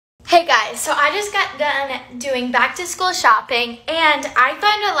guys, so I just got done doing back to school shopping, and I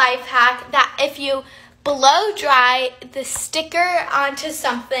found a life hack that if you blow dry the sticker onto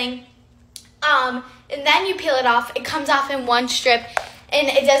something, and then you peel it off, it comes off in one strip, and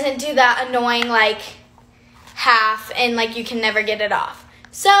it doesn't do that annoying like half, and like you can never get it off.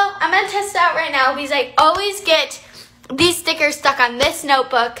 So I'm gonna test it out right now because I always get these stickers stuck on this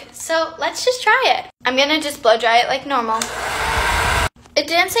notebook. So let's just try it. I'm gonna just blow dry it like normal. It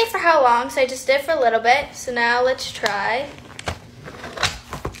didn't say for how long, so I just did it for a little bit. So now let's try.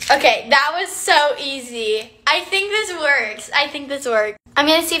 Okay, that was so easy. I think this works. I'm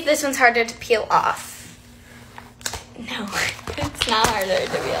gonna see if this one's harder to peel off. No, it's not harder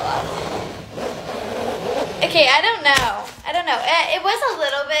to peel off. Okay, I don't know. It was a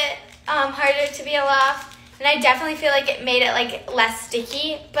little bit harder to peel off, and I definitely feel like it made it like less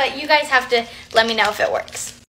sticky, but you guys have to let me know if it works.